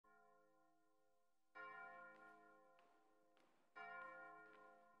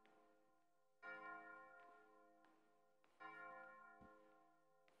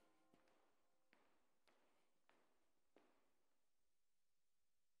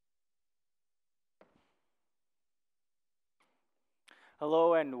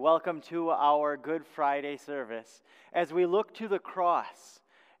Hello and welcome to our Good Friday service as we look to the cross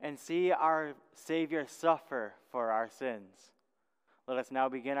and see our Savior suffer for our sins. Let us now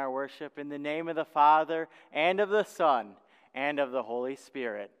begin our worship in the name of the Father, and of the Son, and of the Holy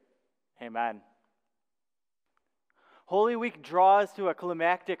Spirit. Amen. Holy Week draws to a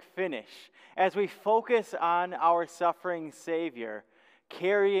climactic finish as we focus on our suffering Savior,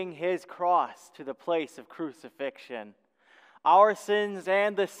 carrying his cross to the place of crucifixion. Our sins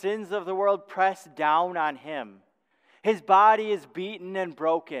and the sins of the world press down on him. His body is beaten and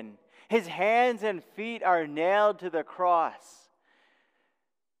broken. His hands and feet are nailed to the cross.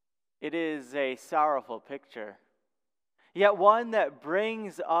 It is a sorrowful picture, yet one that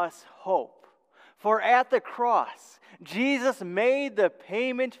brings us hope. For at the cross, Jesus made the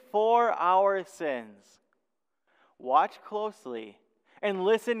payment for our sins. Watch closely and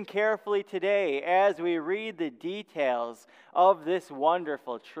listen carefully today as we read the details of this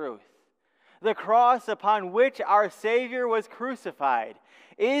wonderful truth. The cross upon which our Savior was crucified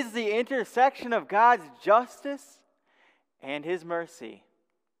is the intersection of God's justice and his mercy.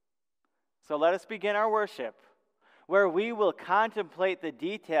 So let us begin our worship, where we will contemplate the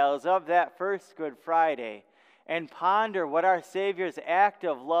details of that first Good Friday and ponder what our Savior's act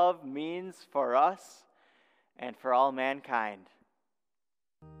of love means for us and for all mankind.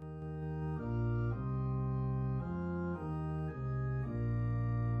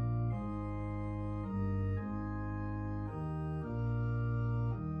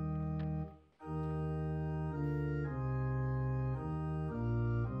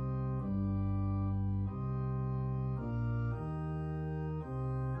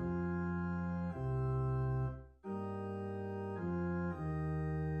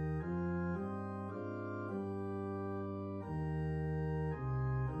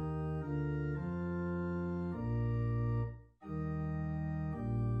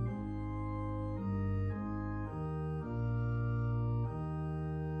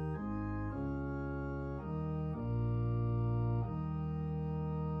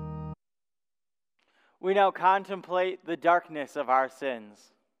 We now contemplate the darkness of our sins.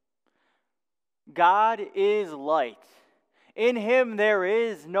 God is light. In him there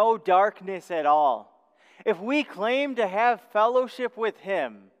is no darkness at all. If we claim to have fellowship with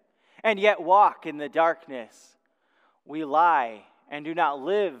him and yet walk in the darkness, we lie and do not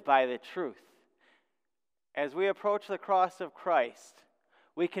live by the truth. As we approach the cross of Christ,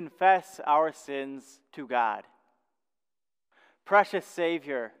 we confess our sins to God. Precious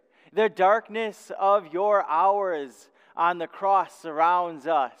Savior, the darkness of your hours on the cross surrounds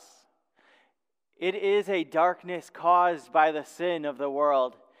us. It is a darkness caused by the sin of the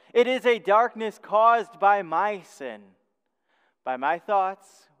world. It is a darkness caused by my sin. By my thoughts,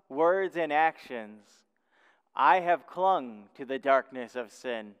 words, and actions, I have clung to the darkness of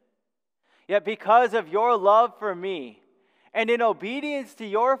sin. Yet because of your love for me, and in obedience to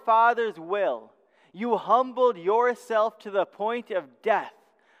your Father's will, you humbled yourself to the point of death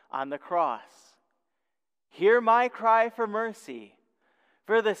on the cross. Hear my cry for mercy.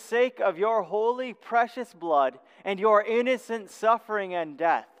 For the sake of your holy, precious blood and your innocent suffering and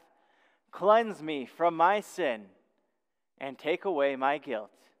death, cleanse me from my sin and take away my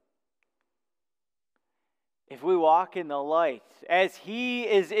guilt. If we walk in the light, as he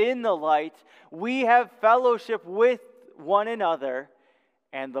is in the light, we have fellowship with one another,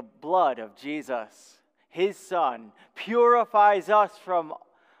 and the blood of Jesus, his Son, purifies us from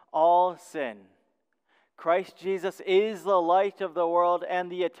all sin. Christ Jesus is the light of the world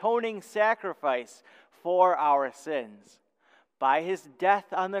and the atoning sacrifice for our sins. By his death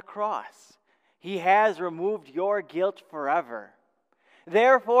on the cross, he has removed your guilt forever.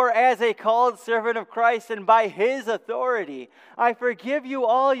 Therefore, as a called servant of Christ and by his authority, I forgive you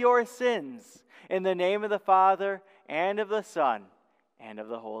all your sins in the name of the Father and of the Son and of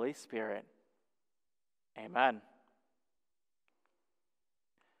the Holy Spirit. Amen.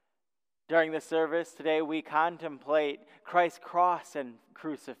 During the service today, we contemplate Christ's cross and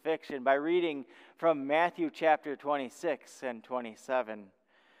crucifixion by reading from Matthew chapter 26 and 27.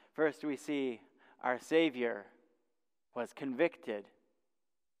 First, we see our Savior was convicted.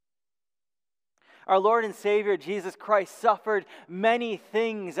 Our Lord and Savior Jesus Christ suffered many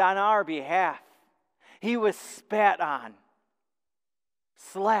things on our behalf. He was spat on,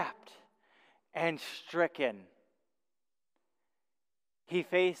 slapped, and stricken. He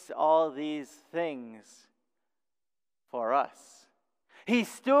faced all these things for us. He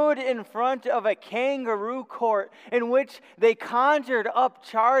stood in front of a kangaroo court in which they conjured up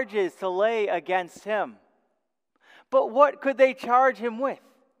charges to lay against him. But what could they charge him with?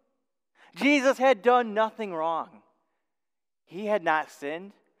 Jesus had done nothing wrong. he had not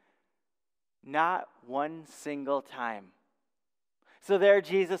sinned, not one single time. So there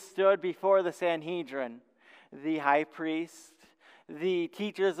Jesus stood before the Sanhedrin, the high priest, the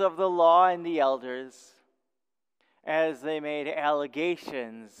teachers of the law, and the elders, as they made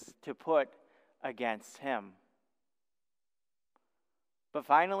allegations to put against him. But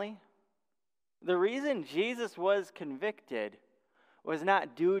finally, the reason Jesus was convicted was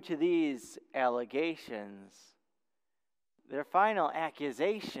not due to these allegations. Their final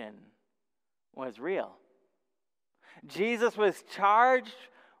accusation was real. Jesus was charged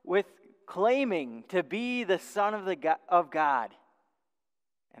with claiming to be the Son of God.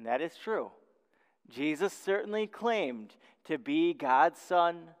 And that is true. Jesus certainly claimed to be God's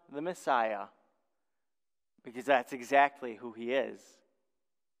Son, the Messiah, because that's exactly who he is.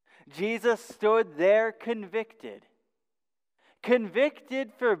 Jesus stood there convicted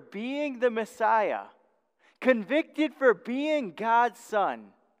for being the Messiah, convicted for being God's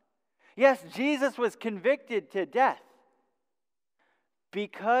Son. Yes, Jesus was convicted to death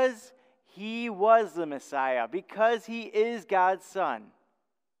because he was the Messiah, because he is God's Son.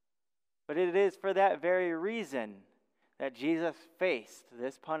 But it is for that very reason that Jesus faced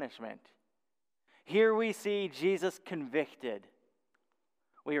this punishment. Here we see Jesus convicted.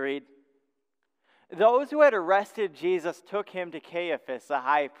 We read, "Those who had arrested Jesus took him to Caiaphas, the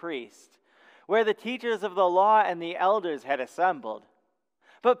high priest, where the teachers of the law and the elders had assembled.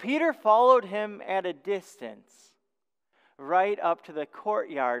 But Peter followed him at a distance, right up to the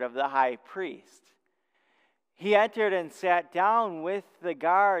courtyard of the high priest. He entered and sat down with the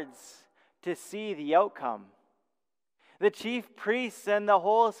guards to see the outcome. The chief priests and the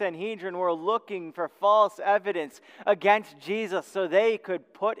whole Sanhedrin were looking for false evidence against Jesus so they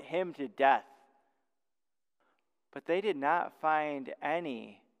could put him to death. But they did not find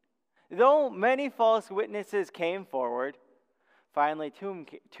any. Though many false witnesses came forward, finally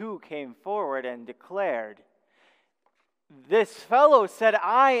two came forward and declared, 'This fellow said,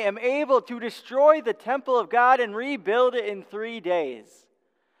 I am able to destroy the temple of God and rebuild it in 3 days.'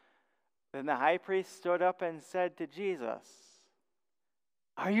 Then the high priest stood up and said to Jesus,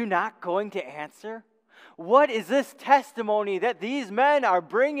 'Are you not going to answer? What is this testimony that these men are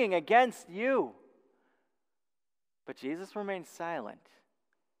bringing against you?' But Jesus remained silent.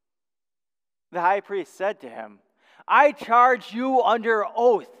 The high priest said to him, 'I charge you under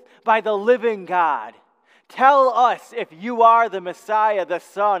oath by the living God. Tell us if you are the Messiah, the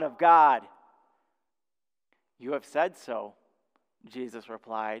Son of God.' 'You have said so,' Jesus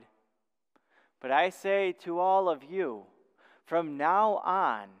replied. 'But I say to all of you, from now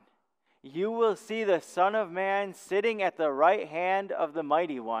on, you will see the Son of Man sitting at the right hand of the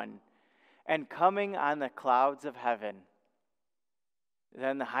Mighty One and coming on the clouds of heaven.'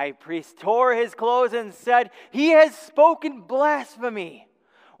 Then the high priest tore his clothes and said, 'He has spoken blasphemy.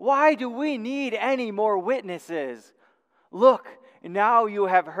 Why do we need any more witnesses? Look, now you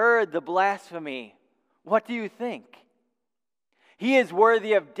have heard the blasphemy. What do you think?' 'He is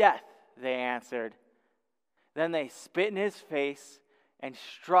worthy of death,' they answered. Then they spit in his face and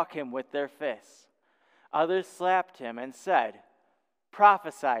struck him with their fists. Others slapped him and said,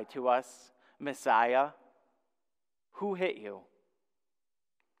 'Prophesy to us, Messiah. Who hit you?'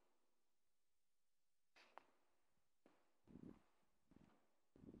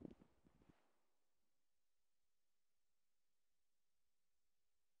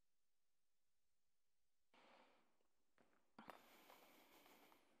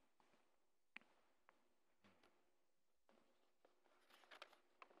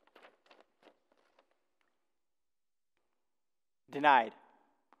 Denied.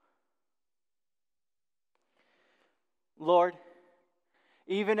 Lord,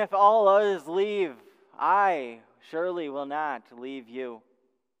 even if all others leave, I surely will not leave you.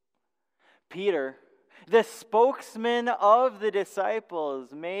 Peter, the spokesman of the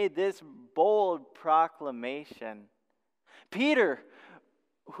disciples, made this bold proclamation. Peter,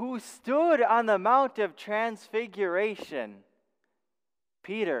 who stood on the Mount of Transfiguration.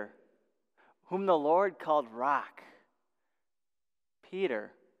 Peter, whom the Lord called Rock.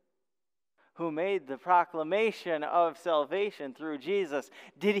 Peter, who made the proclamation of salvation through Jesus.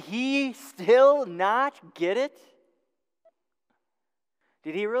 Did he still not get it?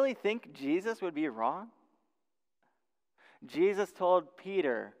 Did he really think Jesus would be wrong? Jesus told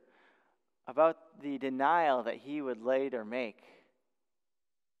Peter about the denial that he would later make.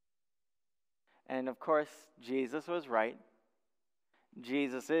 And of course, Jesus was right.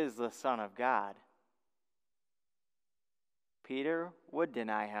 Jesus is the Son of God. Peter would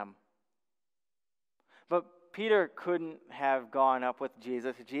deny him. But Peter couldn't have gone up with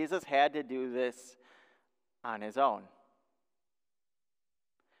Jesus. Jesus had to do this on his own.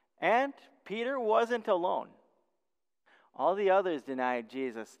 And Peter wasn't alone. All the others denied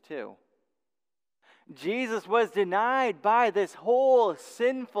Jesus too. Jesus was denied by this whole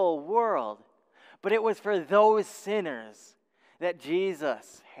sinful world, but it was for those sinners that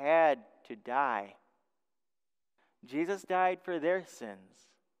Jesus had to die. Jesus died for their sins.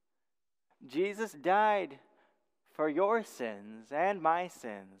 Jesus died for your sins and my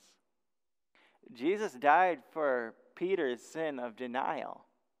sins. Jesus died for Peter's sin of denial.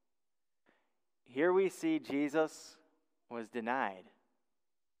 Here we see Jesus was denied.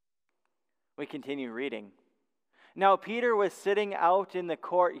 We continue reading. Now Peter was sitting out in the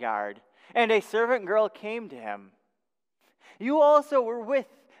courtyard, and a servant girl came to him. "You also were with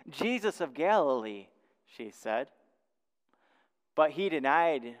Jesus of Galilee," she said. But he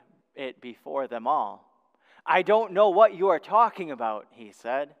denied it before them all. "I don't know what you are talking about," he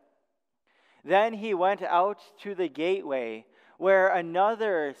said. Then he went out to the gateway, where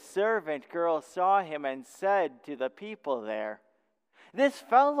another servant girl saw him and said to the people there, "This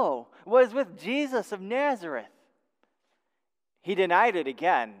fellow was with Jesus of Nazareth." He denied it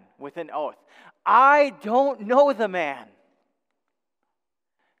again with an oath. "I don't know the man."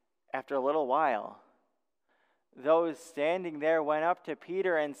 After a little while, those standing there went up to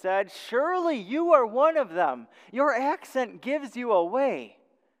Peter and said, "Surely you are one of them. Your accent gives you away."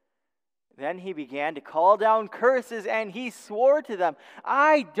 Then he began to call down curses, and he swore to them,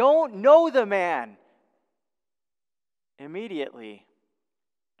 "I don't know the man." Immediately,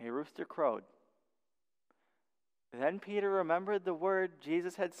 a rooster crowed. Then Peter remembered the word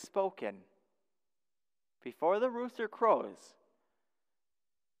Jesus had spoken. "Before the rooster crows,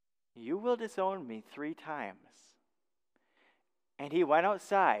 you will disown me 3 times." And he went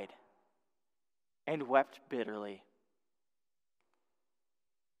outside and wept bitterly.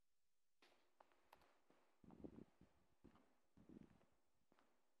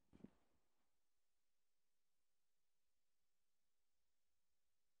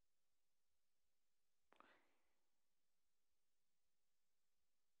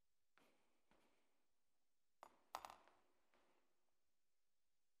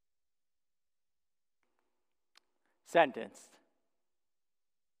 Sentenced.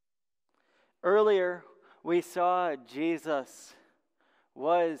 Earlier, we saw Jesus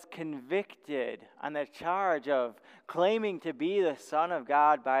was convicted on the charge of claiming to be the Son of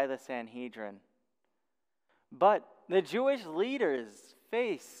God by the Sanhedrin. But the Jewish leaders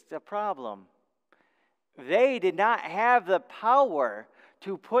faced a problem. They did not have the power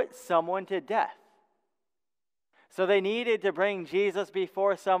to put someone to death. So they needed to bring Jesus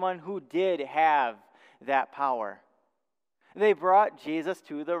before someone who did have that power. They brought Jesus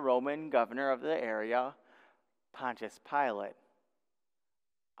to the Roman governor of the area, Pontius Pilate,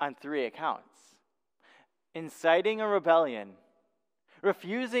 on 3 accounts: inciting a rebellion,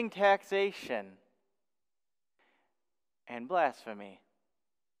 refusing taxation, and blasphemy.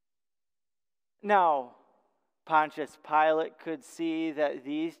 Now, Pontius Pilate could see that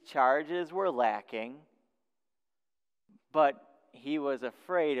these charges were lacking, but he was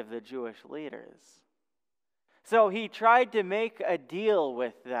afraid of the Jewish leaders. So he tried to make a deal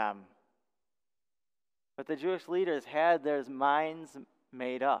with them. But the Jewish leaders had their minds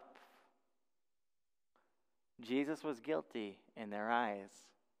made up. Jesus was guilty in their eyes.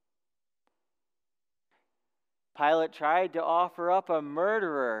 Pilate tried to offer up a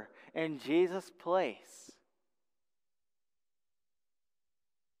murderer in Jesus' place.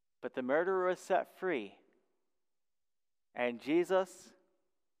 But the murderer was set free, and Jesus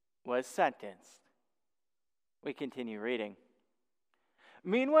was sentenced. We continue reading.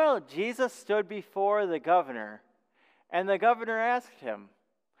 Meanwhile, Jesus stood before the governor, and the governor asked him,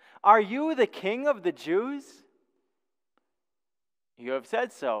 "Are you the king of the Jews?" "You have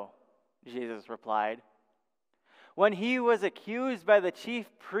said so," Jesus replied. When he was accused by the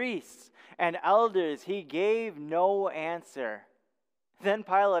chief priests and elders, he gave no answer. Then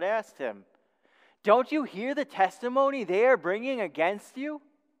Pilate asked him, "Don't you hear the testimony they are bringing against you?"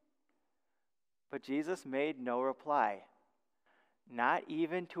 But Jesus made no reply, not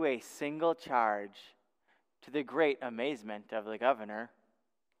even to a single charge, to the great amazement of the governor.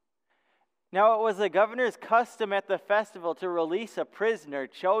 Now it was the governor's custom at the festival to release a prisoner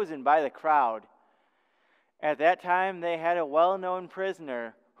chosen by the crowd. At that time they had a well-known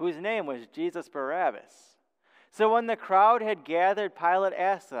prisoner whose name was Jesus Barabbas. So when the crowd had gathered, Pilate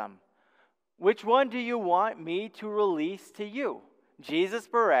asked them, "Which one do you want me to release to you, Jesus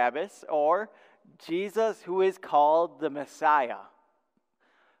Barabbas or Jesus who is called the Messiah?"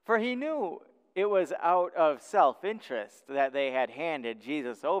 For he knew it was out of self-interest that they had handed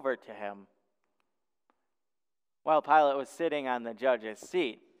Jesus over to him. While Pilate was sitting on the judge's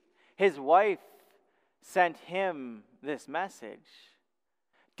seat, His wife sent him this message.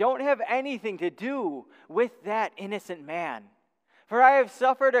 Don't have anything to do with that innocent man, for I have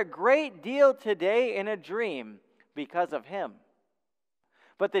suffered a great deal today in a dream because of him.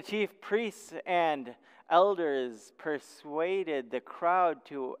 But the chief priests and elders persuaded the crowd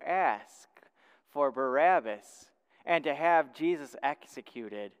to ask for Barabbas and to have Jesus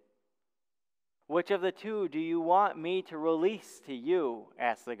executed. Which of the two do you want me to release to you?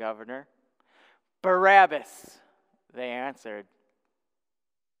 Asked the governor. Barabbas, they answered.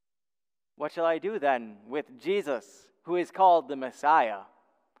 What shall I do then with Jesus, who is called the Messiah?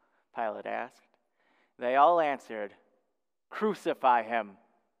 Pilate asked. They all answered, Crucify him.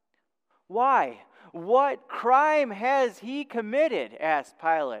 Why? What crime has he committed? Asked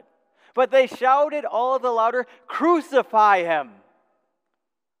Pilate. But they shouted all the louder, Crucify him!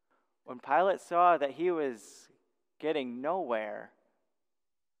 When Pilate saw that he was getting nowhere,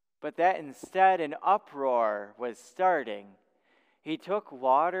 but that instead an uproar was starting, he took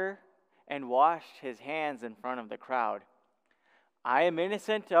water and washed his hands in front of the crowd. I am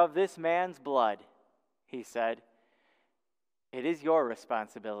innocent of this man's blood, he said. It is your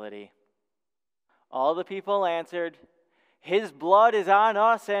responsibility. All the people answered, His blood is on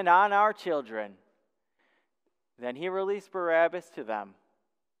us and on our children. Then he released Barabbas to them.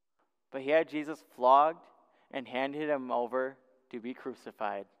 But he had Jesus flogged and handed him over to be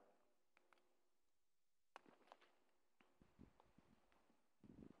crucified.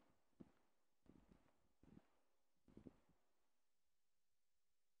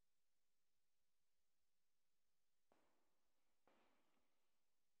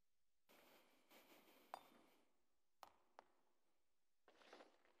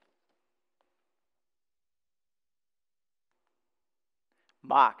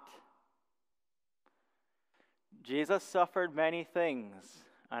 Mocked. Jesus suffered many things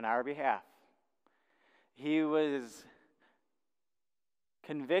on our behalf. He was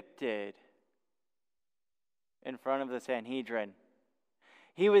convicted in front of the Sanhedrin.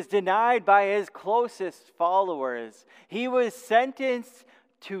 He was denied by his closest followers. He was sentenced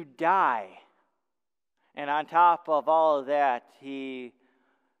to die. And on top of all of that, he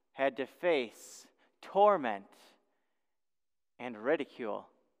had to face torment and ridicule.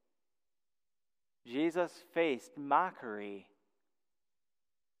 Jesus faced mockery.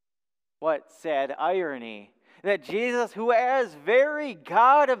 What sad irony that Jesus, who as very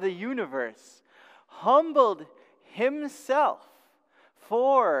God of the universe, humbled himself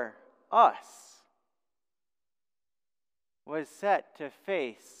for us, was set to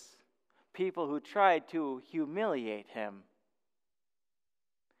face people who tried to humiliate him.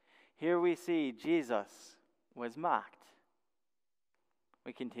 Here we see Jesus was mocked.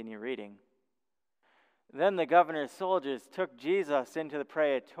 We continue reading. Then the governor's soldiers took Jesus into the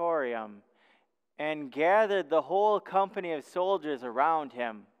praetorium and gathered the whole company of soldiers around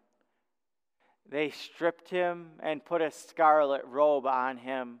him. They stripped him and put a scarlet robe on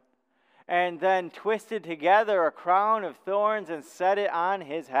him, and then twisted together a crown of thorns and set it on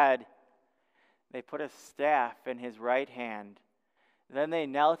his head. They put a staff in his right hand. Then they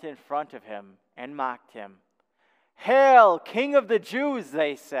knelt in front of him and mocked him. Hail, King of the Jews,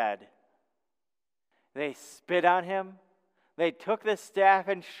 they said. They spit on him. They took the staff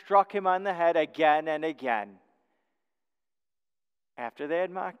and struck him on the head again and again. After they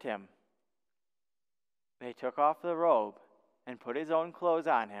had mocked him, they took off the robe and put his own clothes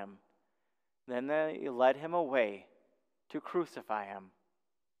on him. Then they led him away to crucify him.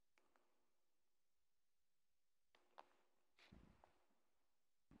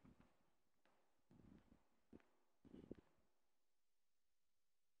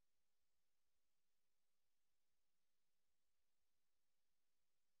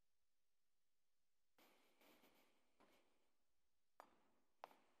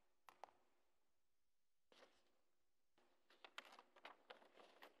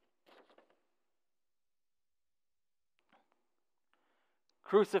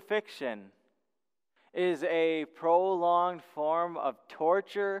 Crucifixion is a prolonged form of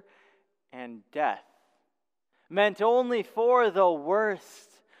torture and death, meant only for the worst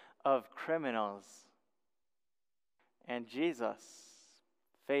of criminals. And Jesus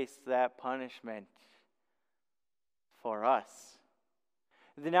faced that punishment for us.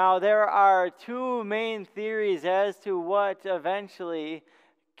 Now, there are two main theories as to what eventually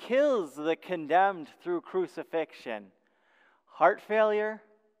kills the condemned through crucifixion: heart failure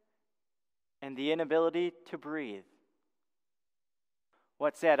and the inability to breathe.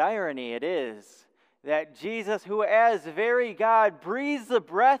 What sad irony it is that Jesus, who as very God, breathes the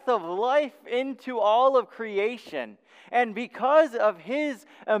breath of life into all of creation, and because of his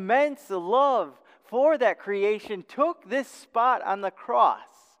immense love for that creation, took this spot on the cross,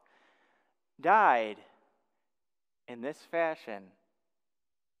 died in this fashion.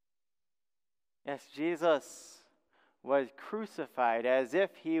 Yes, Jesus was crucified as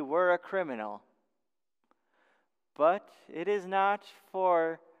if he were a criminal. But it is not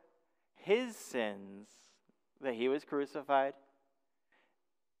for his sins that he was crucified.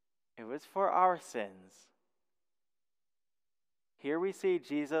 It was for our sins. Here we see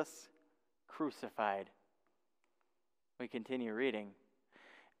Jesus crucified. We continue reading.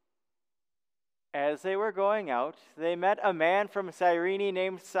 As they were going out, they met a man from Cyrene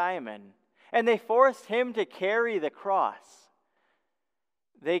named Simon, and they forced him to carry the cross.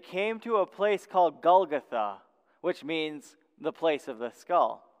 They came to a place called Golgotha, which means the place of the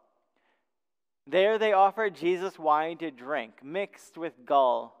skull. There they offered Jesus wine to drink, mixed with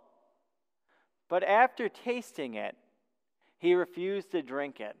gall. But after tasting it, he refused to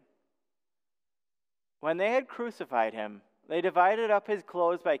drink it. When they had crucified him, they divided up his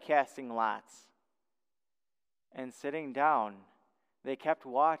clothes by casting lots. And sitting down, they kept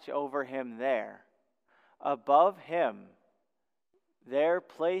watch over him there. Above him, there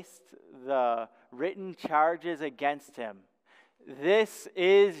placed the written charges against him. This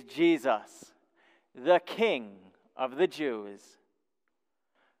is Jesus, the King of the Jews.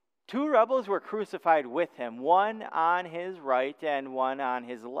 2 rebels were crucified with him, one on his right and one on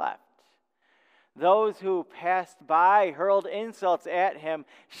his left. Those who passed by hurled insults at him,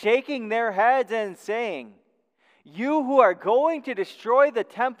 shaking their heads and saying, "You who are going to destroy the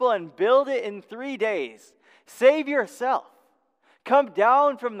temple and build it in 3 days, save yourself. Come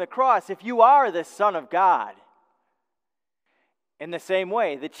down from the cross if you are the Son of God." In the same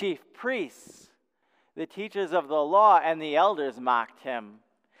way, the chief priests, the teachers of the law, and the elders mocked him.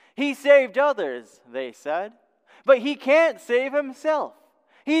 "He saved others," they said, "but he can't save himself.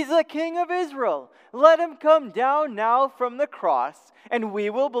 He's the King of Israel. Let him come down now from the cross, and we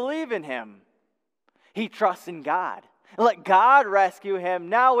will believe in him. He trusts in God. Let God rescue him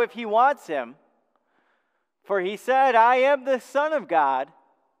now if he wants him. For he said, 'I am the Son of God.'"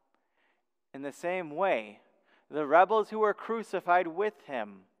 In the same way, the rebels who were crucified with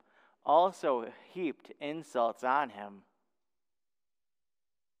him also heaped insults on him.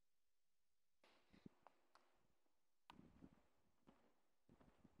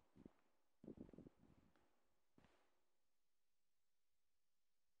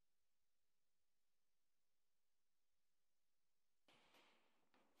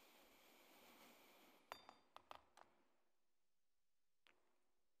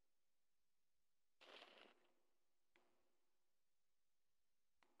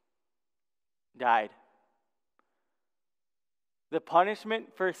 Died. The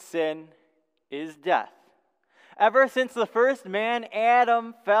punishment for sin is death. Ever since the first man,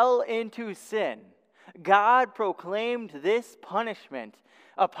 Adam, fell into sin, God proclaimed this punishment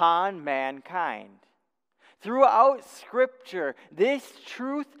upon mankind. Throughout Scripture, this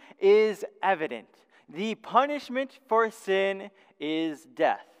truth is evident. The punishment for sin is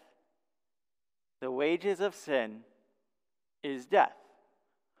death. The wages of sin is death.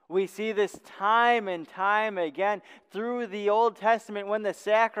 We see this time and time again through the Old Testament when the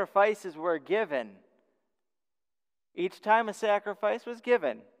sacrifices were given. Each time a sacrifice was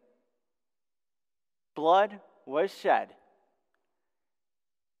given, blood was shed.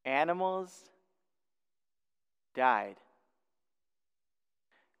 Animals died.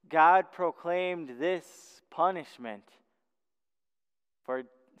 God proclaimed this punishment for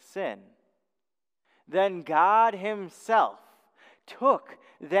sin. Then God himself took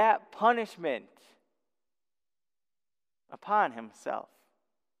that punishment upon himself.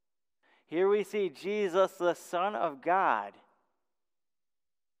 Here we see Jesus, the Son of God,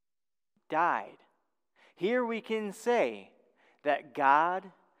 died. Here we can say that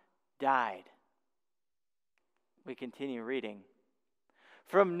God died. We continue reading.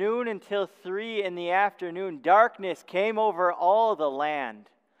 From noon until 3 in the afternoon, darkness came over all the land.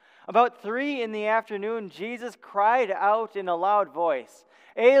 About 3 in the afternoon, Jesus cried out in a loud voice,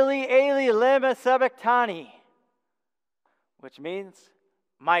 "Eli, Eli, lema sabachthani," which means,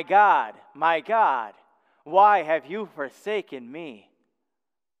 my God, why have you forsaken me?"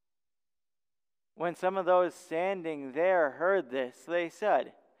 When some of those standing there heard this, they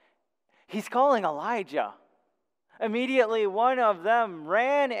said, "He's calling Elijah." Immediately one of them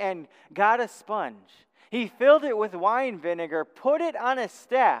ran and got a sponge. He filled it with wine vinegar, put it on a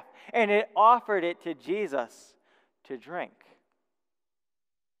staff, and it offered it to Jesus to drink.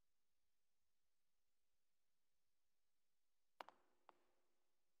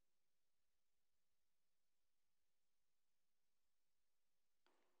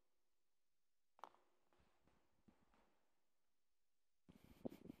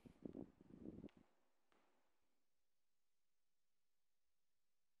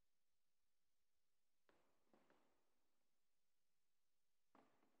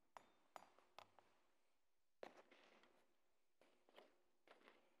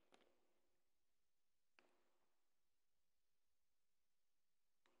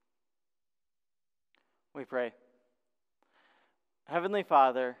 We pray. Heavenly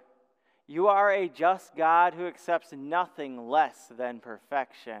Father, you are a just God who accepts nothing less than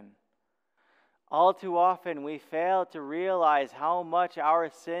perfection. All too often we fail to realize how much our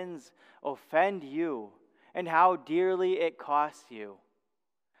sins offend you and how dearly it costs you.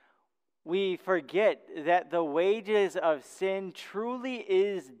 We forget that the wages of sin truly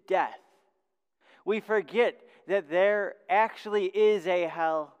is death. We forget that there actually is a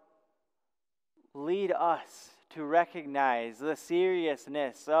hell. Lead us to recognize the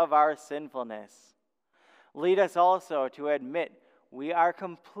seriousness of our sinfulness. Lead us also to admit we are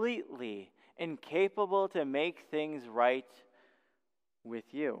completely incapable to make things right with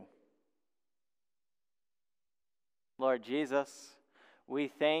you. Lord Jesus, we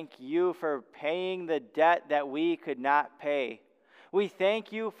thank you for paying the debt that we could not pay. We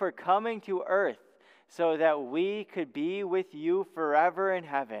thank you for coming to earth so that we could be with you forever in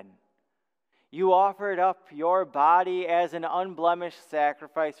heaven. You offered up your body as an unblemished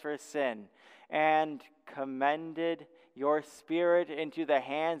sacrifice for sin and commended your Spirit into the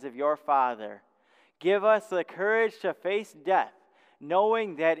hands of your Father. Give us the courage to face death,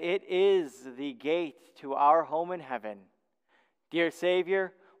 knowing that it is the gate to our home in heaven. Dear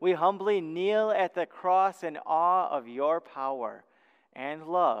Savior, we humbly kneel at the cross in awe of your power and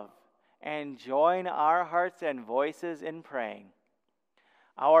love, and join our hearts and voices in praying.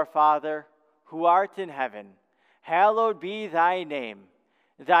 Our Father, who art in heaven, hallowed be thy name.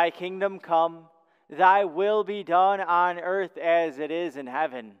 Thy kingdom come, thy will be done on earth as it is in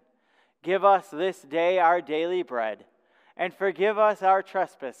heaven. Give us this day our daily bread, and forgive us our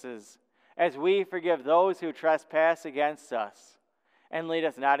trespasses, as we forgive those who trespass against us. And lead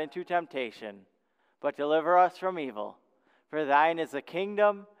us not into temptation, but deliver us from evil. For thine is the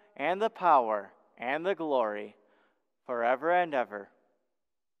kingdom, and the power, and the glory, forever and ever.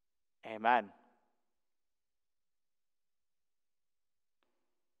 Amen.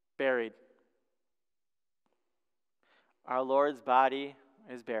 Buried. Our Lord's body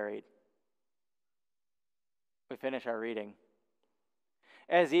is buried. We finish our reading.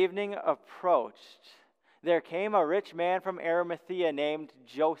 As evening approached, there came a rich man from Arimathea named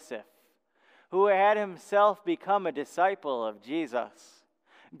Joseph, who had himself become a disciple of Jesus.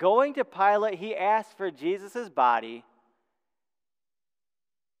 Going to Pilate, he asked for Jesus' body,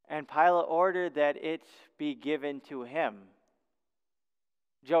 and Pilate ordered that it be given to him.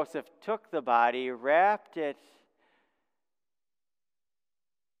 Joseph took the body, wrapped it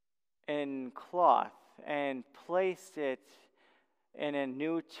in cloth, and placed it in a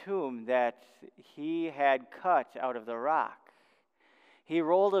new tomb that he had cut out of the rock. He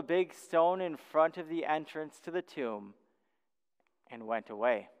rolled a big stone in front of the entrance to the tomb and went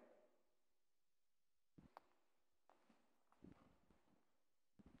away.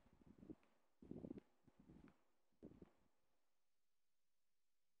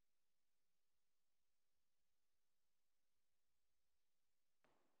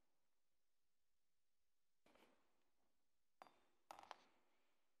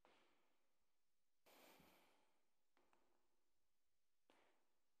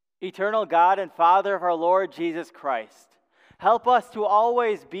 Eternal God and Father of our Lord Jesus Christ, help us to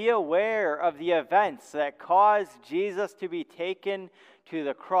always be aware of the events that caused Jesus to be taken to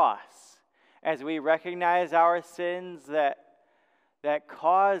the cross, as we recognize our sins that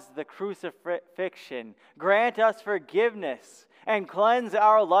caused the crucifixion. Grant us forgiveness and cleanse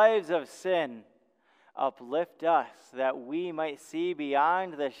our lives of sin. Uplift us that we might see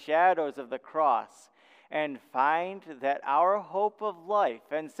beyond the shadows of the cross and find that our hope of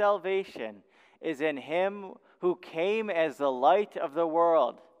life and salvation is in him who came as the light of the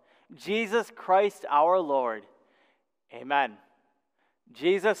world, Jesus Christ our Lord. Amen.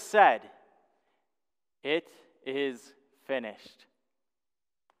 Jesus said, "It is finished."